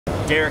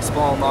Derek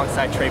Spallone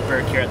alongside Trey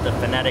Burke here at the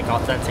Phonetic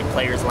Authentic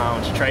Players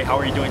Lounge. Trey, how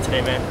are you doing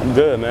today, man? I'm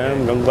good,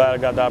 man. I'm glad I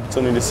got the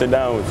opportunity to sit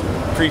down with you.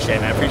 Appreciate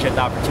it, man. Appreciate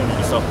the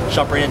opportunity. So,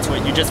 jump right into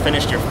it. You just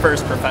finished your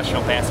first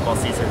professional basketball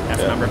season as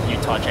a member of the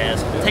Utah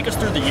Jazz. Take us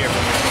through the year.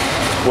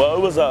 Well,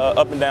 it was an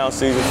up and down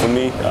season for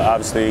me.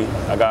 Obviously,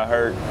 I got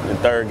hurt in the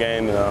third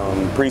game in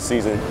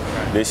preseason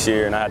this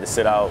year, and I had to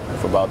sit out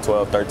for about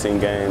 12, 13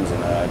 games,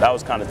 and that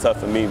was kind of tough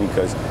for me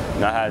because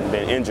I hadn't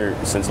been injured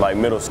since like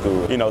middle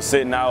school. You know,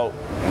 sitting out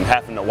and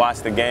having to watch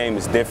the game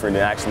is different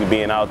than actually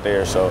being out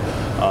there. So,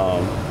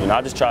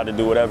 I just tried to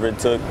do whatever it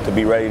took to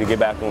be ready to get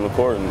back on the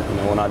court,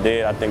 and when I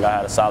did, I think I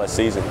had a solid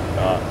season.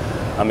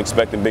 I'm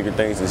expecting bigger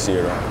things this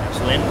year, though.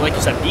 Absolutely. And like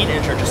you said, being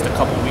injured just a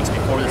couple of weeks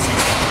before the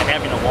season and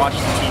having to watch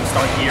the team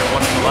start the year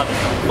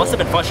 1-11 must have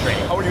been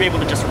frustrating. How were you able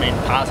to just remain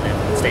positive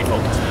and stay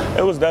focused?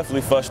 It was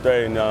definitely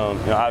frustrating.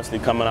 Obviously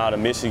coming out of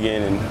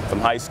Michigan and from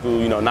high school,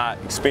 not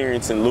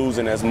experiencing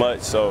losing as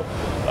much. So,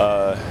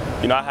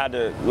 I had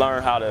to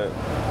learn how to,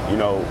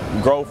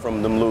 grow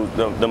from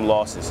them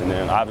losses. And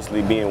then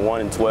obviously being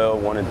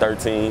 1-12,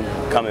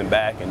 1-13, coming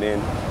back, and then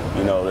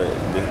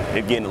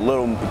it getting a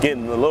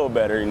little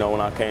better,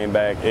 when I came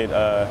back.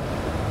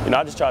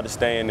 I just tried to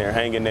stay in there,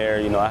 hang in there.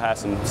 I had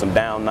some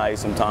down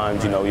nights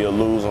sometimes. You'll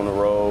lose on the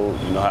road.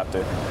 Have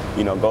to,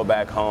 go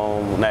back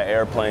home on that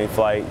airplane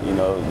flight. You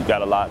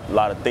got a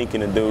lot of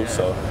thinking to do.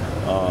 So,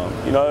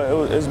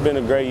 it's been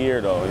a great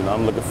year though.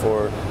 I'm looking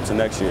forward to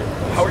next year.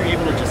 How were you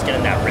able to just get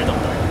in that rhythm?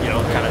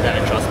 Kind of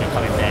that adjustment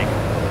coming back.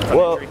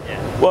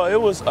 Well, it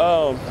was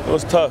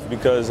tough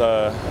because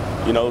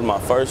it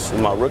was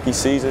my rookie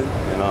season,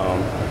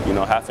 and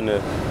having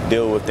to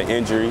deal with the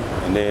injury,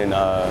 and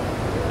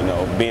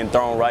then being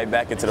thrown right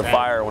back into the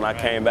fire when I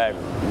came back,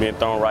 being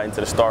thrown right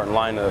into the starting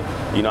lineup.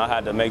 I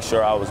had to make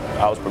sure I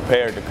was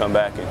prepared to come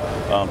back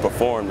and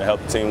perform to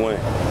help the team win.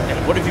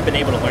 And what have you been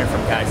able to learn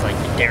from guys like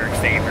Derek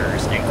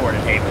Favors and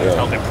Gordon Hayward to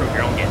help improve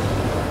your own game?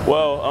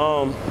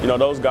 Well,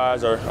 those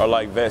guys are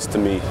like vets to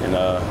me,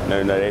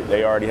 and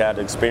they already had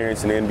the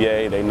experience in the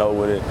NBA. They know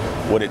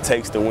what it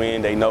takes to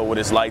win. They know what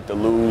it's like to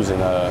lose,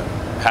 and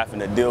having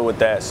to deal with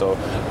that. So,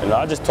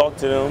 I just talked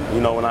to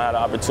them, when I had the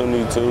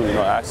opportunity to,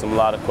 ask them a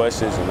lot of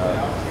questions,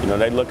 and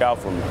they look out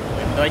for me.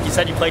 Like you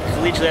said, you played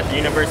collegiately at the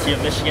University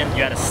of Michigan.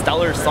 You had a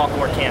stellar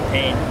sophomore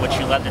campaign, which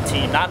you led the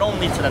team not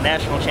only to the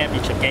national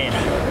championship game,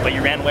 but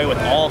you ran away with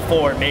all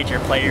 4 major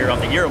Player of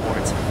the Year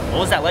awards. What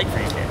was that like for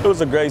you, kid? It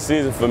was a great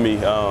season for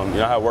me.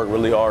 I had worked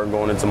really hard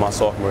going into my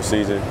sophomore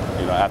season.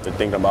 After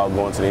thinking about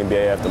going to the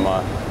NBA after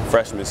my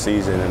freshman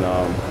season, and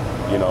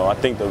I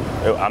think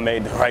I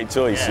made the right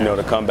choice,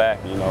 to come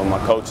back. My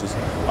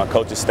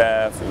coach's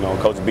staff,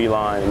 Coach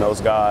Beeline and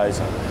those guys,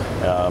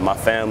 my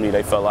family,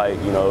 they felt like,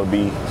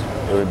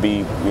 it would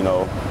be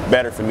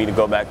better for me to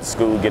go back to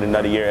school, get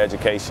another year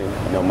education,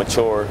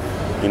 mature,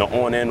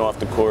 on and off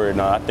the court,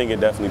 and I think it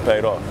definitely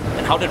paid off.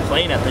 And how did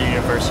playing at the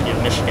University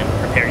of Michigan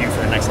prepare you for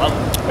the next level?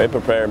 It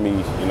prepared me,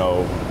 in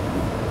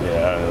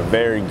a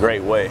very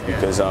great way,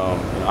 because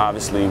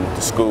obviously with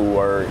the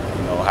schoolwork,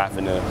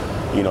 having to,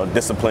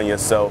 discipline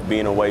yourself,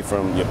 being away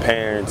from your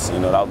parents,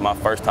 that was my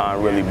first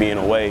time really being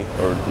away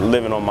or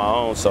living on my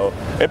own. So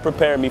it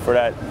prepared me for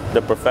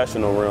the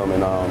professional realm,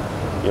 and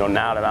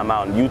now that I'm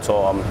out in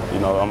Utah,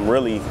 I'm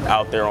really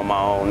out there on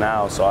my own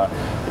now. So I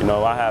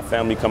have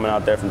family coming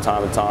out there from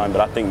time to time,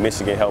 but I think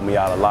Michigan helped me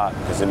out a lot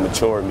because it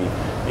matured me,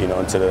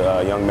 into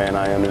the young man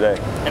I am today.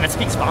 And it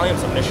speaks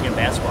volumes of Michigan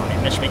basketball. I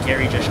mean, Mitch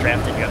McGarry just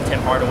drafted. You have Tim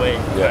Hardaway,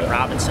 Glenn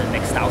Robinson,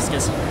 Nick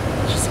Stauskas.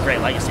 It's just a great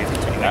legacy of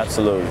continuation.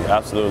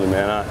 Absolutely,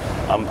 man.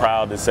 I'm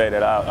proud to say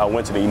that I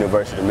went to the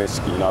University of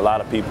Michigan. A lot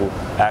of people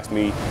ask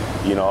me,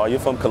 oh, you're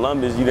from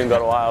Columbus, you didn't go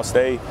to Ohio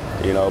State,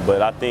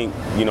 but I think,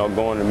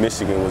 going to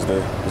Michigan was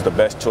the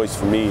best choice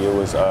for me. It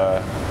was,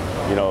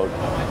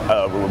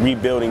 a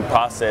rebuilding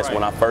process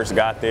when I first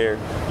got there.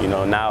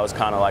 Now it's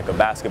kind of like a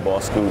basketball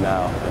school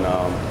now,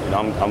 and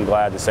I'm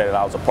glad to say that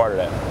I was a part of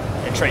that.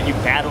 And Trey, you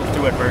battled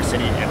through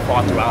adversity and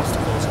fought through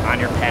obstacles on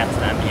your path to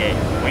the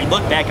NBA. When you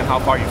look back at how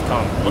far you've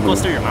come, what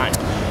goes through your mind?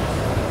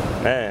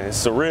 Man,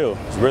 it's surreal.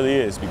 It really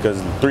is,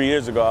 because 3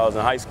 years ago I was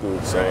in high school.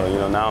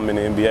 So now I'm in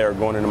the NBA, or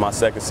going into my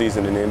second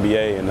season in the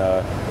NBA, and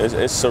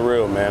it's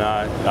surreal, man.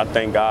 I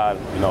thank God,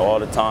 all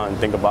the time.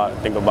 Think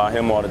about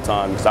Him all the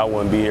time, because I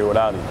wouldn't be here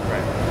without Him.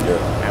 Right.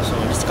 Yeah.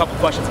 Absolutely. Just a couple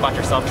questions about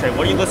yourself, Trey.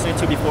 What are you listening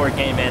to before a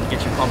game, man, to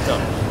get you pumped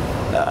up?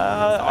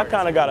 I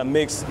kind of got a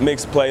mixed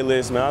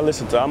playlist, man. I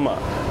listen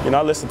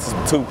to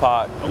some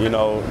Tupac.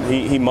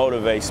 Okay. He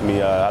motivates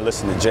me. I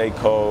listen to J.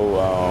 Cole.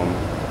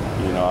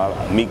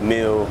 Meek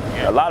Mill,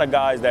 a lot of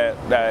guys that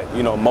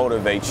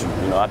motivate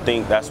you. I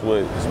think that's what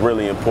is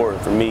really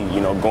important for me.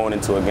 Going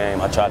into a game,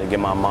 I try to get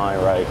my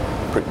mind right,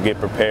 get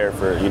prepared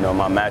for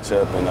my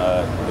matchup and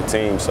the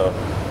team. So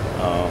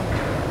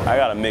I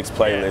got a mixed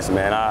playlist,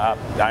 man.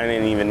 I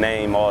didn't even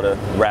name all the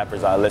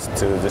rappers I listen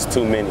to. There's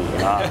too many.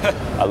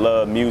 I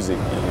love music.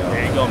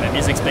 There you go, man.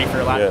 Music's big for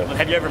a lot of people.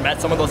 Have you ever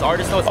met some of those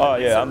artists? Oh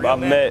yeah,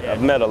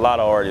 I've met a lot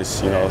of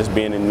artists. Just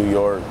being in New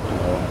York,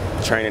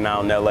 training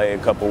out in LA a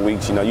couple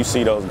weeks. You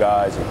see those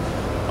guys. And,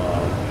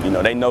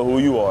 they know who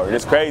you are.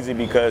 It's crazy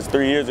because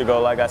 3 years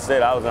ago, like I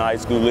said, I was in high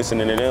school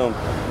listening to them,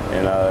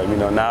 and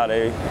now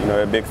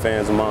they're big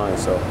fans of mine.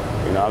 So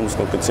I'm just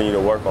gonna continue to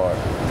work hard.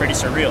 Pretty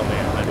surreal,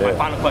 man. My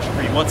final question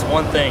for you: what's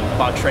one thing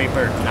about Trey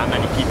Burke not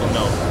many people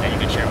know that you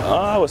could share with us?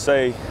 I would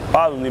say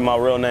probably my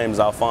real name is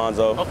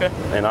Alfonso. Okay.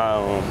 And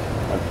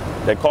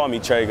they call me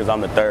Trey because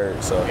I'm the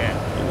third, so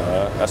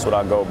that's what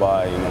I go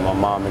by. My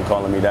mom been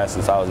calling me that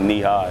since I was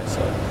knee high,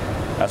 so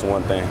that's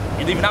one thing.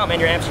 You're leaving out, man.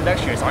 You're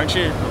ambidextrous, aren't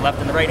you? The left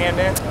and the right hand,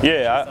 man.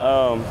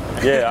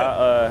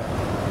 Yeah,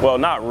 well,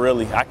 not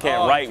really. I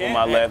can't write with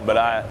my left, but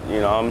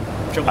I'm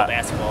triple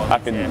basketball. I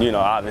can,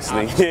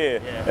 obviously,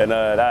 yeah. And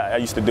I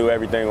used to do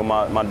everything with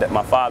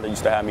my father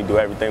used to have me do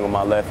everything with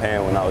my left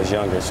hand when I was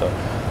younger, so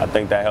I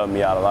think that helped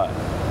me out a lot.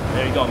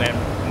 There you go, man.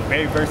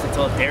 Very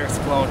versatile,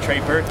 Spallone, Trey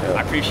Burke.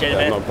 I appreciate it,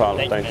 man. No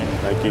problem. Thank you. Man.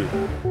 Thank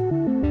you.